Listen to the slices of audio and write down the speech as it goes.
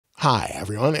Hi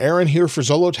everyone, Aaron here for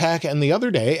Zollotech, and the other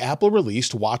day Apple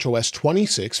released watchOS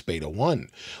 26 Beta 1.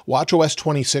 watchOS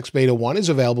 26 Beta 1 is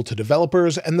available to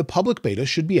developers, and the public beta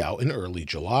should be out in early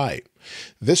July.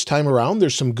 This time around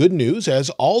there's some good news,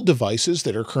 as all devices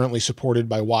that are currently supported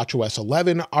by watchOS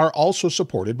 11 are also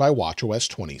supported by watchOS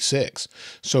 26.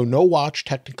 So no watch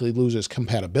technically loses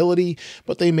compatibility,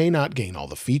 but they may not gain all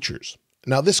the features.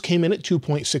 Now this came in at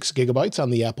 2.6 gigabytes on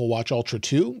the Apple Watch Ultra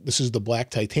 2. This is the black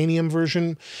titanium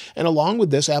version. And along with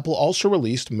this, Apple also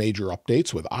released major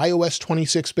updates with iOS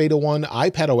 26 Beta 1,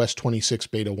 iPadOS 26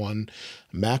 Beta 1,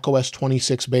 macOS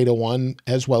 26 Beta 1,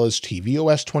 as well as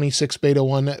tvOS 26 Beta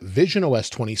 1,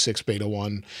 visionOS 26 Beta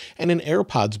 1, and an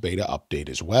AirPods Beta update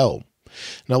as well.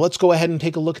 Now let's go ahead and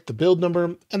take a look at the build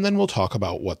number, and then we'll talk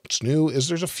about what's new.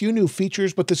 There's a few new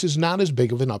features, but this is not as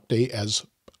big of an update as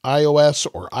iOS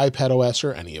or iPadOS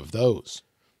or any of those.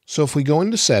 So if we go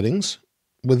into settings,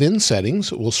 within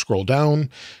settings, we'll scroll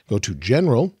down, go to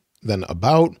general, then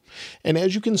about, and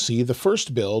as you can see, the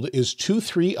first build is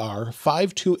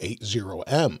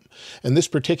 23R5280M. And this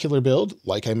particular build,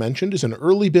 like I mentioned, is an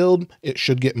early build. It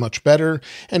should get much better,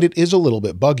 and it is a little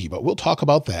bit buggy, but we'll talk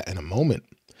about that in a moment.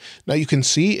 Now you can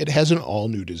see it has an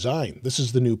all-new design. This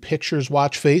is the new Pictures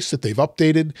watch face that they've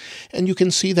updated, and you can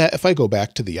see that if I go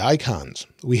back to the icons,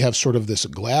 we have sort of this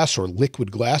glass or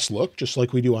liquid glass look, just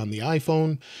like we do on the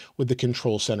iPhone with the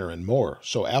control center and more.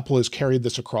 So Apple has carried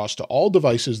this across to all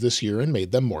devices this year and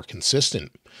made them more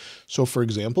consistent. So for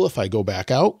example, if I go back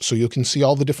out, so you can see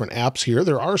all the different apps here,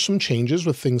 there are some changes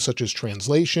with things such as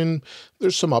translation.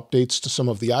 There's some updates to some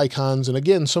of the icons, and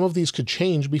again, some of these could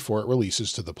change before it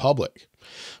releases to the public.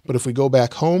 But if we go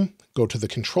back home, go to the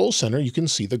control center, you can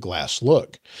see the glass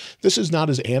look. This is not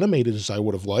as animated as I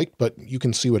would have liked, but you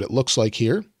can see what it looks like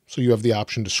here. So you have the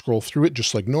option to scroll through it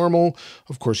just like normal.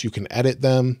 Of course, you can edit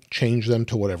them, change them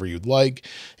to whatever you'd like,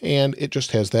 and it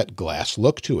just has that glass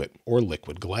look to it, or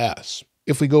liquid glass.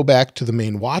 If we go back to the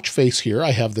main watch face here,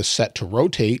 I have this set to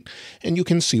rotate, and you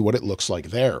can see what it looks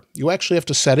like there. You actually have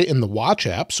to set it in the watch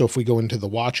app. So if we go into the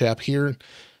watch app here,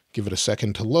 give it a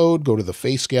second to load, go to the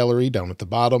face gallery down at the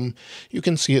bottom, you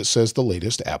can see it says the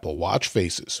latest Apple Watch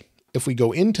faces. If we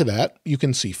go into that, you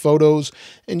can see photos,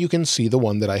 and you can see the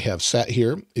one that I have set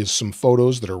here is some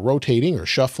photos that are rotating or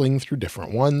shuffling through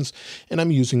different ones, and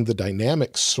I'm using the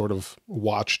dynamics sort of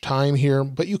watch time here,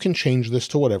 but you can change this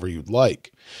to whatever you'd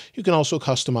like. You can also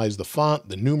customize the font,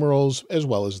 the numerals, as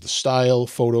well as the style,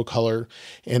 photo color,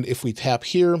 and if we tap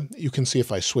here, you can see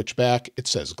if I switch back, it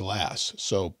says glass.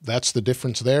 So that's the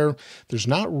difference there. There's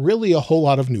not really a whole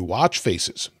lot of new watch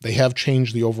faces. They have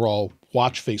changed the overall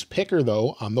watch face picker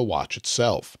though on the watch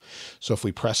itself. So if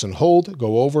we press and hold,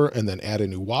 go over and then add a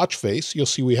new watch face, you'll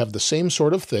see we have the same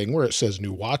sort of thing where it says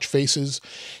new watch faces,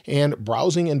 and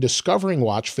browsing and discovering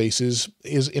watch faces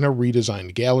is in a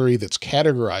redesigned gallery that's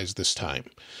categorized this time.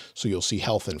 So you'll see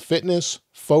health and fitness,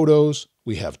 photos,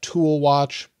 we have tool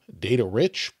watch, data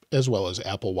rich, as well as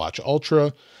Apple Watch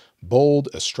Ultra, bold,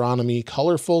 astronomy,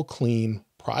 colorful, clean,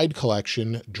 pride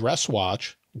collection, dress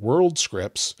watch, world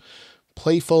scripts,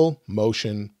 playful,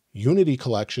 motion, Unity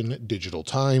collection, digital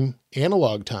time,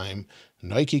 analog time,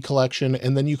 Nike collection,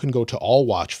 and then you can go to all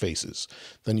watch faces.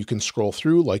 Then you can scroll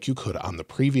through like you could on the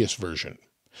previous version.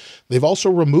 They've also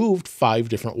removed 5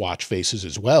 different watch faces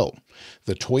as well.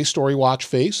 The Toy Story watch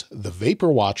face, the Vapor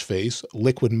watch face,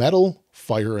 liquid metal,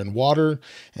 fire and water,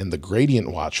 and the gradient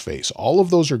watch face. All of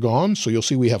those are gone, so you'll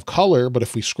see we have color, but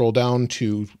if we scroll down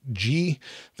to G,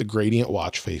 the gradient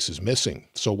watch face is missing.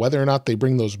 So whether or not they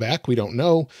bring those back, we don't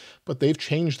know, but they've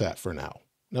changed that for now.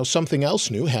 Now something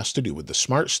else new has to do with the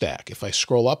Smart Stack. If I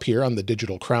scroll up here on the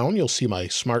digital crown, you'll see my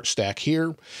Smart Stack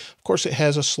here. Of course, it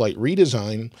has a slight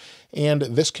redesign, and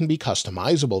this can be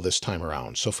customizable this time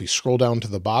around. So if we scroll down to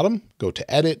the bottom, go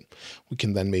to edit, we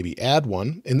can then maybe add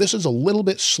one. And this is a little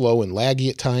bit slow and laggy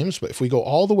at times, but if we go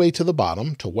all the way to the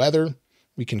bottom to weather,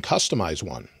 we can customize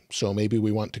one. So maybe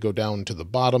we want to go down to the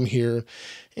bottom here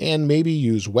and maybe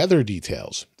use weather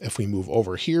details. If we move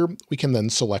over here, we can then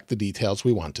select the details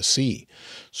we want to see.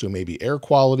 So maybe air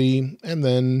quality, and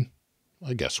then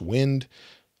I guess wind.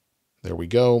 There we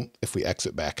go. If we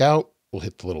exit back out, we'll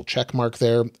hit the little check mark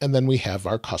there, and then we have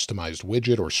our customized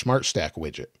widget or Smart Stack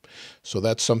widget. So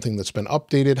that's something that's been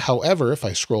updated. However, if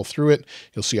I scroll through it,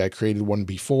 you'll see I created one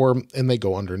before, and they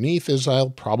go underneath, as I'll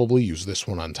probably use this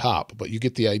one on top. But you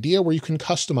get the idea where you can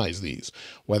customize these,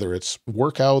 whether it's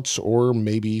workouts or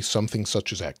maybe something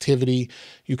such as activity,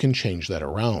 you can change that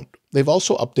around. They've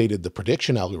also updated the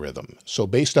prediction algorithm. So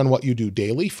based on what you do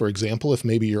daily, for example, if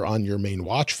maybe you're on your main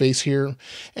watch face here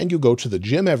and you go to the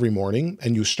gym every morning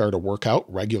and you start a workout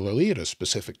regularly at a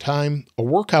specific time, a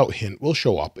workout hint will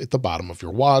show up at the bottom of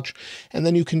your watch, and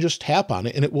then you can just tap on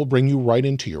it and it will bring you right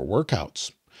into your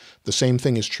workouts. The same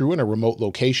thing is true in a remote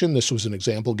location. This was an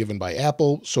example given by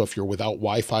Apple. So if you're without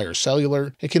Wi-Fi or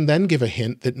cellular, it can then give a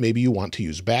hint that maybe you want to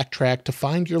use Backtrack to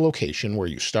find your location where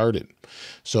you started.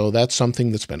 So that's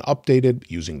something that's been updated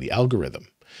using the algorithm.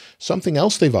 Something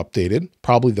else they've updated,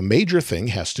 probably the major thing,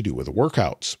 has to do with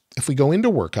workouts. If we go into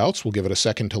workouts, we'll give it a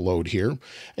second to load here,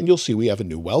 and you'll see we have a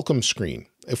new welcome screen.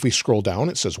 If we scroll down,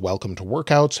 it says welcome to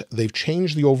workouts. They've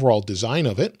changed the overall design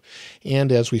of it.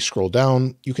 And as we scroll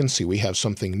down, you can see we have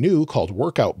something new called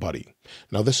Workout Buddy.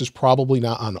 Now, this is probably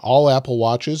not on all Apple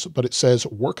Watches, but it says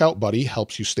Workout Buddy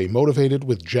helps you stay motivated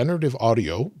with generative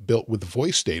audio built with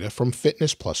voice data from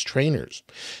Fitness Plus trainers.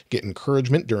 Get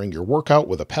encouragement during your workout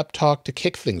with a pep talk to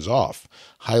kick things off,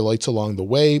 highlights along the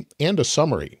way, and a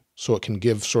summary. So it can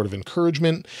give sort of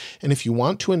encouragement. And if you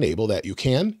want to enable that, you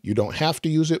can. You don't have to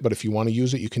use it, but if you want to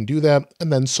use it, you can do that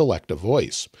and then select a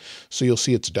voice. So you'll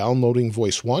see it's downloading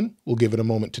voice 1. We'll give it a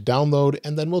moment to download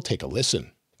and then we'll take a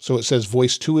listen. So it says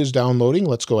voice 2 is downloading.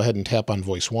 Let's go ahead and tap on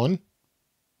voice 1.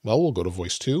 Well, we'll go to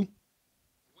voice 2.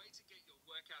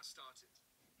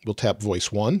 We'll tap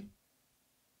voice 1.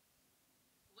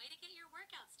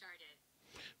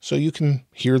 So you can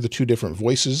hear the two different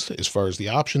voices as far as the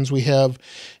options we have,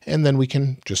 and then we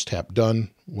can just tap done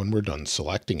when we're done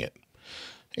selecting it.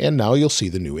 And now you'll see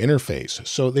the new interface.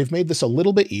 So they've made this a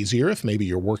little bit easier. If maybe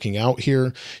you're working out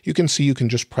here, you can see you can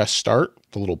just press start,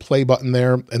 the little play button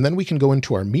there, and then we can go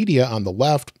into our media on the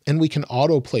left and we can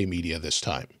autoplay media this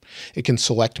time. It can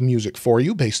select music for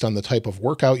you based on the type of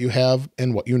workout you have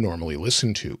and what you normally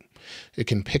listen to. It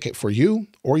can pick it for you,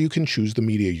 or you can choose the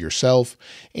media yourself,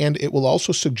 and it will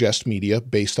also suggest media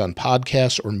based on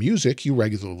podcasts or music you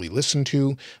regularly listen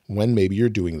to when maybe you're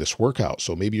doing this workout.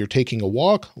 So maybe you're taking a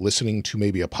walk, listening to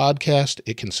maybe a podcast,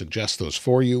 it can suggest those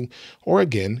for you, or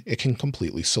again, it can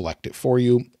completely select it for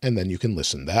you, and then you can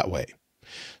listen that way.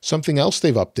 Something else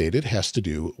they've updated has to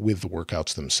do with the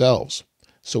workouts themselves.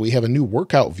 So we have a new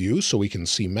workout view, so we can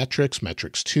see metrics,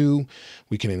 metrics 2,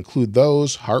 we can include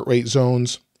those, heart rate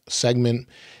zones, segment,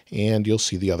 and you'll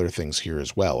see the other things here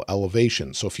as well,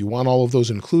 elevation. So if you want all of those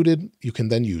included, you can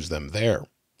then use them there.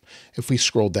 If we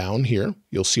scroll down here,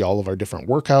 you'll see all of our different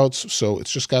workouts. So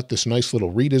it's just got this nice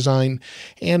little redesign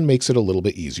and makes it a little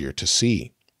bit easier to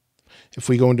see. If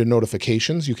we go into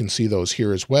notifications, you can see those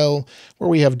here as well, where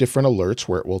we have different alerts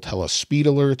where it will tell us speed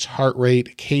alerts, heart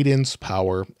rate, cadence,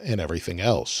 power, and everything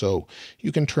else. So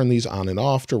you can turn these on and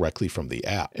off directly from the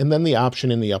app. And then the option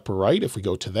in the upper right, if we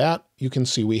go to that, you can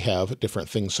see we have different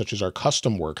things such as our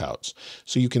custom workouts.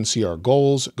 So you can see our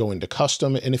goals, go into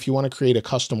custom, and if you want to create a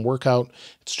custom workout,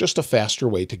 it's just a faster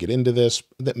way to get into this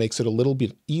that makes it a little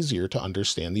bit easier to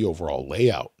understand the overall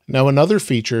layout. Now, another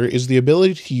feature is the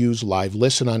ability to use Live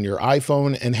Listen on your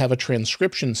iPhone and have a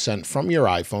transcription sent from your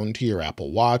iPhone to your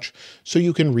Apple Watch so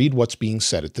you can read what's being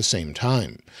said at the same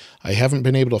time. I haven't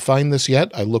been able to find this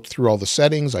yet. I looked through all the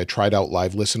settings. I tried out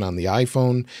Live Listen on the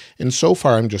iPhone, and so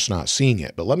far I'm just not seeing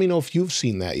it. But let me know if you've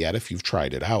seen that yet, if you've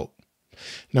tried it out.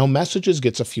 Now, Messages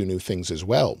gets a few new things as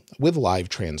well with live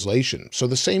translation. So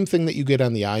the same thing that you get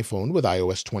on the iPhone with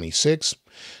iOS 26,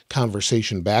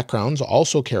 conversation backgrounds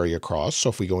also carry across. So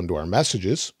if we go into our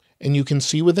Messages, and you can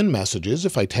see within Messages,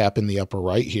 if I tap in the upper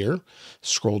right here,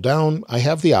 scroll down, I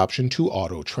have the option to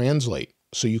auto translate.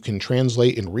 So you can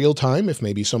translate in real time. If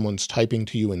maybe someone's typing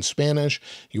to you in Spanish,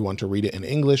 you want to read it in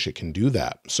English, it can do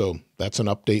that. So that's an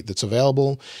update that's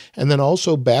available. And then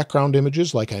also background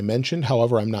images, like I mentioned.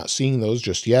 However, I'm not seeing those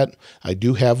just yet. I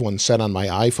do have one set on my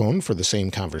iPhone for the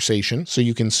same conversation. So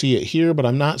you can see it here, but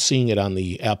I'm not seeing it on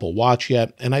the Apple Watch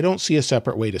yet. And I don't see a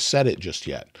separate way to set it just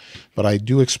yet. But I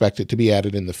do expect it to be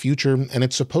added in the future, and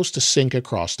it's supposed to sync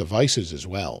across devices as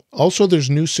well. Also, there's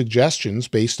new suggestions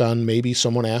based on maybe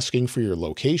someone asking for your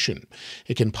location.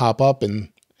 It can pop up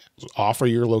and offer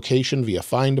your location via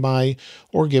Find My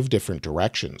or give different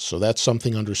directions. So that's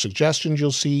something under suggestions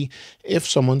you'll see if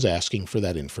someone's asking for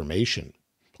that information.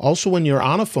 Also, when you're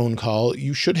on a phone call,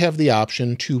 you should have the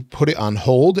option to put it on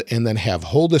hold and then have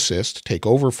Hold Assist take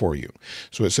over for you.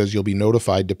 So it says you'll be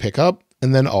notified to pick up,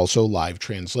 and then also live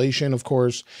translation, of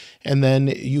course. And then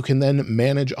you can then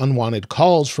manage unwanted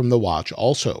calls from the watch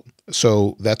also.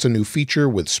 So that's a new feature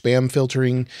with spam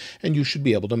filtering, and you should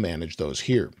be able to manage those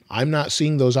here. I'm not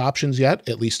seeing those options yet,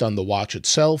 at least on the watch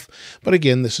itself, but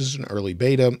again, this is an early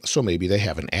beta, so maybe they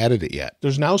haven't added it yet.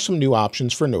 There's now some new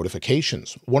options for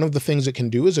notifications. One of the things it can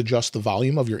do is adjust the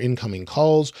volume of your incoming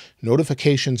calls,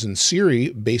 notifications, and Siri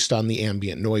based on the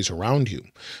ambient noise around you.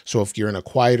 So if you're in a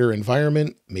quieter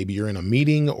environment, maybe you're in a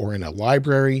meeting or in a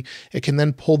library, it can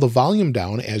then pull the volume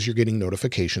down as you're getting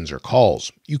notifications or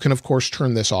calls. You can, of course,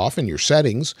 turn this off in your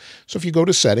settings. So if you go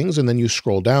to settings and then you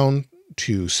scroll down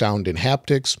to sound and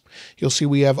haptics, you'll see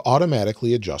we have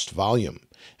automatically adjust volume.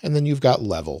 And then you've got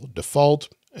level, default,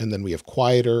 and then we have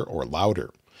quieter or louder.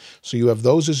 So you have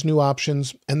those as new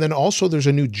options. And then also there's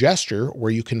a new gesture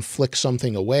where you can flick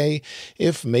something away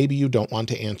if maybe you don't want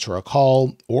to answer a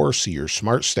call or see your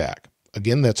smart stack.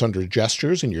 Again, that's under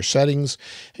gestures in your settings.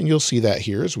 And you'll see that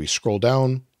here as we scroll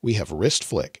down, we have wrist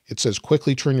flick. It says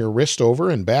quickly turn your wrist over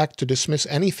and back to dismiss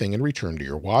anything and return to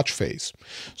your watch face.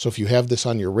 So if you have this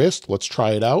on your wrist, let's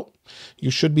try it out.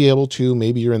 You should be able to,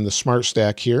 maybe you're in the smart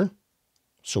stack here.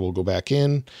 So we'll go back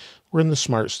in. We're in the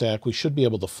smart stack. We should be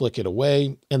able to flick it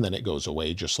away, and then it goes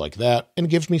away just like that and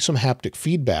gives me some haptic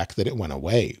feedback that it went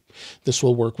away. This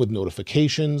will work with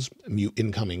notifications, mute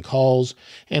incoming calls,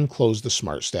 and close the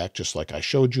smart stack just like I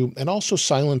showed you, and also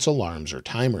silence alarms or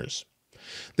timers.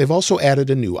 They've also added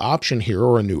a new option here,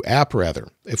 or a new app rather.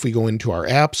 If we go into our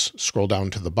apps, scroll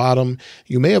down to the bottom,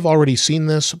 you may have already seen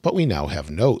this, but we now have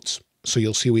notes. So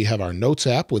you'll see we have our Notes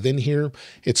app within here.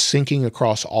 It's syncing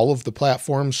across all of the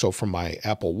platforms. So from my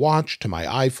Apple Watch to my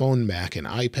iPhone, Mac, and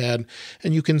iPad,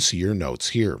 and you can see your notes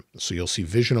here. So you'll see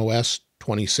visionOS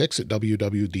 26 at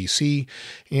WWDC,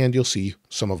 and you'll see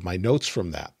some of my notes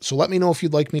from that. So let me know if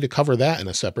you'd like me to cover that in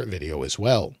a separate video as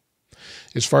well.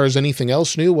 As far as anything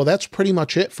else new, well, that's pretty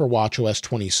much it for watchOS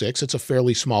 26. It's a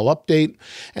fairly small update.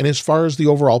 And as far as the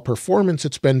overall performance,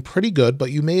 it's been pretty good,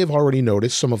 but you may have already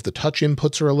noticed some of the touch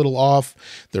inputs are a little off.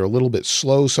 They're a little bit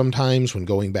slow sometimes when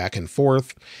going back and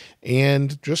forth,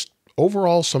 and just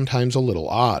overall sometimes a little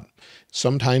odd.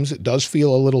 Sometimes it does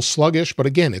feel a little sluggish, but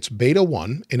again, it's beta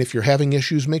 1, and if you're having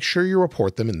issues, make sure you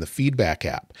report them in the feedback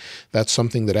app. That's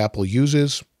something that Apple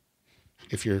uses.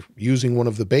 If you're using one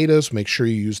of the betas, make sure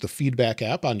you use the feedback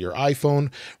app on your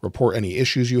iPhone, report any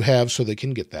issues you have so they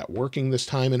can get that working this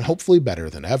time, and hopefully better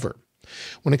than ever.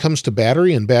 When it comes to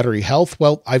battery and battery health,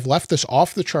 well, I've left this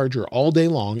off the charger all day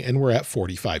long and we're at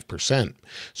 45%.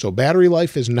 So battery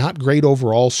life is not great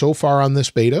overall so far on this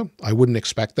beta. I wouldn't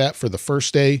expect that for the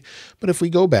first day, but if we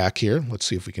go back here, let's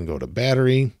see if we can go to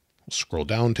battery. We'll scroll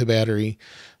down to battery.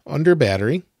 Under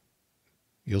battery,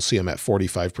 you'll see I'm at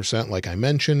 45% like I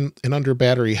mentioned, and under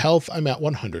battery health, I'm at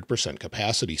 100%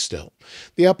 capacity still.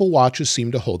 The Apple Watches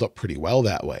seem to hold up pretty well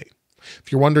that way.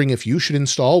 If you're wondering if you should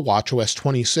install watchOS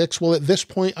 26, well, at this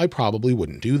point, I probably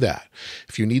wouldn't do that.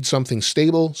 If you need something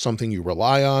stable, something you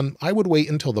rely on, I would wait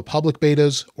until the public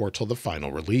betas or till the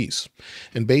final release.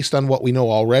 And based on what we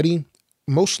know already,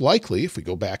 most likely, if we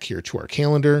go back here to our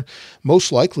calendar,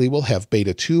 most likely we'll have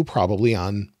beta 2 probably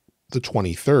on the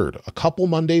 23rd. A couple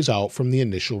Mondays out from the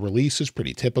initial release is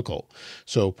pretty typical.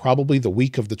 So probably the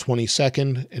week of the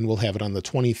 22nd, and we'll have it on the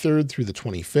 23rd through the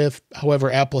 25th.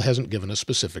 However, Apple hasn't given a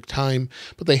specific time,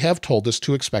 but they have told us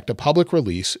to expect a public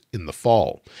release in the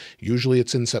fall. Usually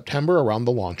it's in September around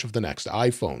the launch of the next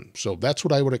iPhone. So that's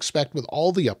what I would expect with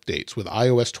all the updates with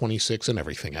iOS 26 and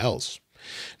everything else.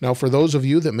 Now, for those of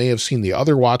you that may have seen the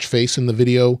other watch face in the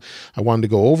video, I wanted to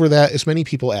go over that as many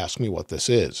people ask me what this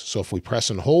is. So if we press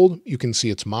and hold, you can see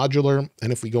it's modular.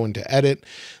 And if we go into edit,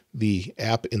 the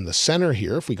app in the center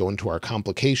here, if we go into our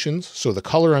complications, so the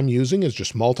color I'm using is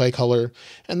just multicolor,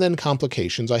 and then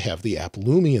complications, I have the app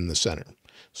Lumi in the center.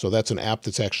 So that's an app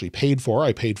that's actually paid for.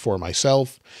 I paid for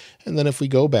myself. And then if we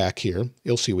go back here,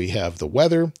 you'll see we have the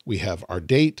weather, we have our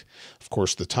date, of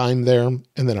course, the time there,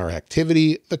 and then our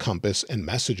activity, the compass, and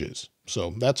messages.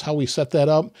 So that's how we set that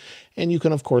up. And you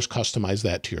can, of course, customize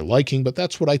that to your liking, but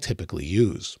that's what I typically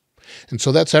use. And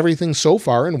so that's everything so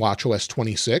far in watchOS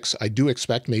 26. I do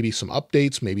expect maybe some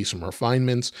updates, maybe some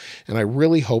refinements, and I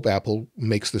really hope Apple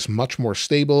makes this much more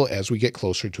stable as we get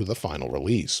closer to the final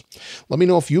release. Let me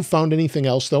know if you've found anything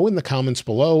else, though, in the comments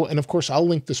below, and of course, I'll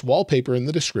link this wallpaper in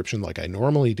the description like I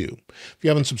normally do. If you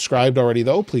haven't subscribed already,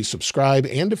 though, please subscribe,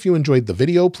 and if you enjoyed the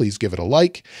video, please give it a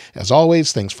like. As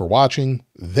always, thanks for watching.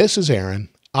 This is Aaron.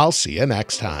 I'll see you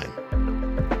next time.